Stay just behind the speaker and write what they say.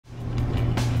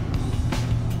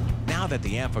that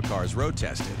the Amphicar's road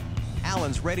tested,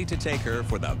 Alan's ready to take her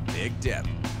for the big dip.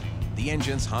 The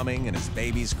engine's humming and his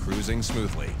baby's cruising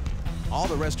smoothly. All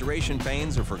the restoration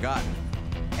pains are forgotten.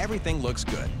 Everything looks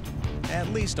good, at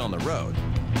least on the road.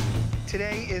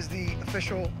 Today is the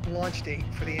official launch date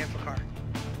for the Amphicar.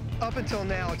 Up until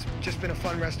now, it's just been a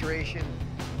fun restoration,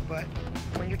 but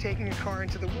when you're taking a car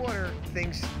into the water,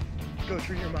 things go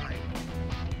through your mind.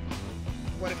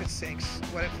 What if it sinks?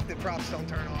 What if the props don't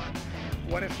turn on?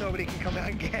 What if nobody can come out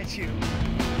and get you?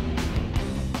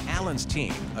 Alan's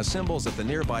team assembles at the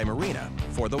nearby marina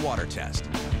for the water test.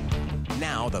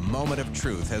 Now the moment of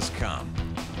truth has come.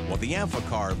 Will the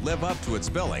Amphicar live up to its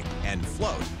billing and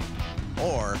float,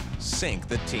 or sink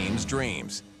the team's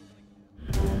dreams?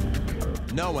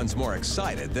 No one's more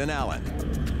excited than Alan.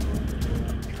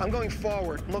 I'm going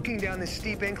forward, looking down this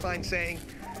steep incline saying,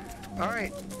 all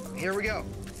right, here we go.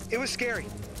 It was scary.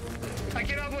 I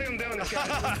cannot believe I'm doing this, guys.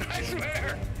 I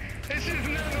swear. This is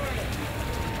not normal.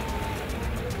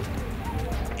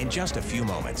 In just a few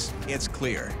moments, it's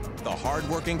clear the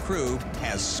hard-working crew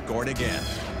has scored again.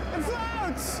 It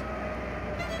floats!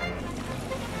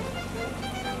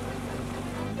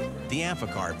 The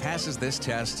Amphicar passes this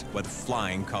test with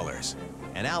flying colors,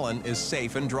 and Alan is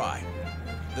safe and dry.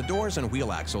 The doors and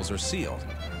wheel axles are sealed,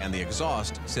 and the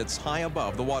exhaust sits high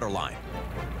above the waterline.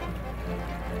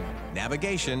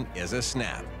 Navigation is a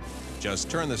snap. Just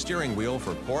turn the steering wheel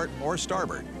for port or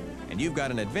starboard, and you've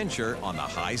got an adventure on the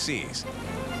high seas.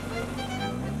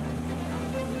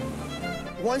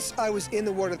 Once I was in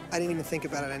the water, I didn't even think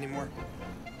about it anymore.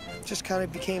 Just kind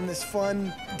of became this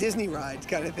fun Disney ride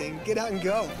kind of thing. Get out and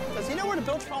go. Does he know where the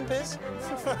bilge pump is?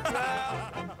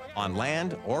 On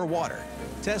land or water,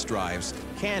 test drives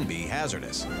can be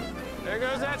hazardous. There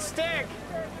goes that stick.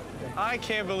 I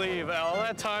can't believe all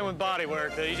that time with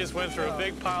bodywork that he just went through a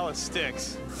big pile of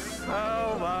sticks.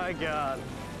 Oh my God.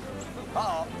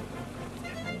 Uh-oh.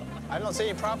 I don't see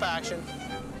any prop action.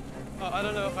 I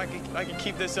don't know if I can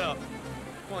keep this up.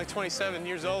 I'm only 27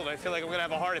 years old. I feel like I'm gonna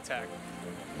have a heart attack.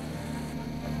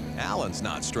 Alan's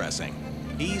not stressing.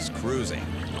 He's cruising.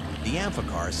 The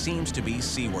Amphicar seems to be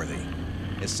seaworthy,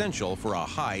 essential for a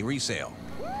high resale.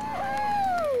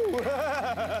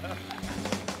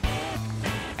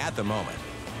 At the moment,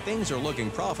 things are looking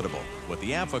profitable with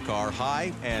the Amphicar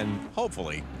high and,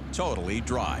 hopefully, totally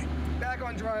dry. Back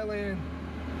on dry land,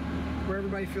 where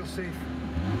everybody feels safe.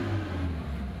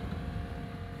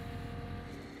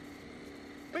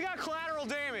 We got collateral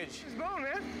damage. It's bone,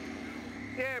 man.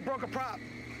 Yeah, it broke a prop.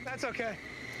 That's okay.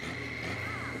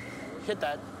 Hit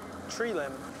that tree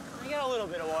limb. You got a little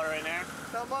bit of water in there.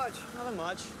 Not much. Nothing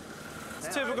much.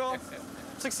 It's typical.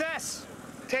 Success.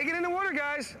 Take it in the water,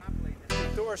 guys.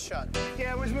 Door's shut.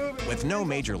 Yeah, it was moving. With no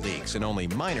major leaks and only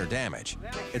minor damage,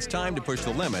 it's time to push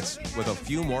the limits with a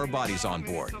few more bodies on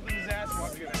board.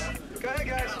 Go ahead,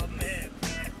 guys.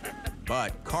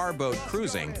 But car boat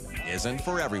cruising isn't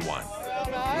for everyone.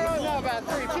 I don't know about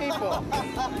 3 people.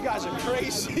 You guys are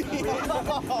crazy.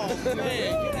 Oh,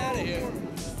 man, get out of here.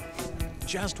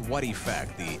 Just what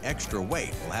effect the extra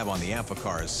weight will have on the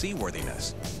Amphicar's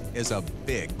seaworthiness is a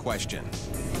big question.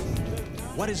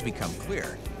 What has become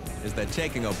clear is that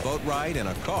taking a boat ride in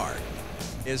a car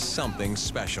is something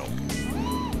special.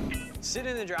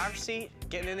 Sitting in the driver's seat,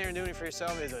 getting in there and doing it for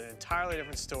yourself is an entirely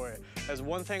different story. That's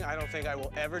one thing I don't think I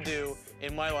will ever do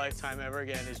in my lifetime ever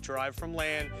again, is drive from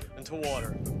land into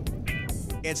water.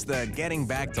 It's the getting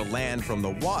back to land from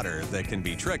the water that can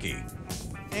be tricky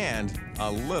and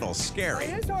a little scary.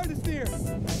 It is hard to steer.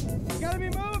 You gotta be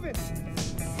moving.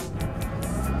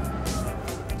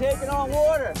 Taking on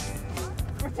water.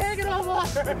 We're taking on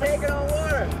water. We're taking on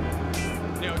water.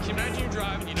 You know, can you imagine you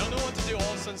driving, you don't know what to do, all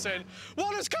of a sudden saying,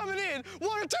 water's coming in,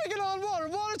 water taking on water,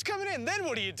 water's coming in, then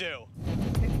what do you do?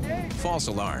 False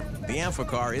alarm. The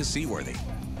Amphicar is seaworthy,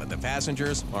 but the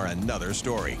passengers are another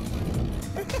story.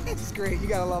 This is great. You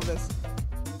gotta love this.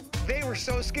 They were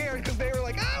so scared because they were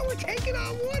like, oh, we're taking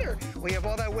on water. We have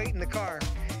all that weight in the car,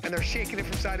 and they're shaking it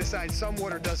from side to side. Some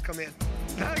water does come in.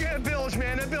 Now get a bilge,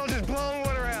 man. That bilge is blowing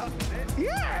water out.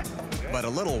 Yeah! But a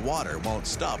little water won't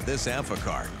stop this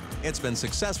Amphicar. It's been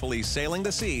successfully sailing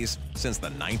the seas since the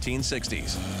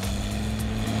 1960s.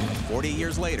 40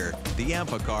 years later, the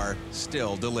Amphicar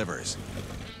still delivers.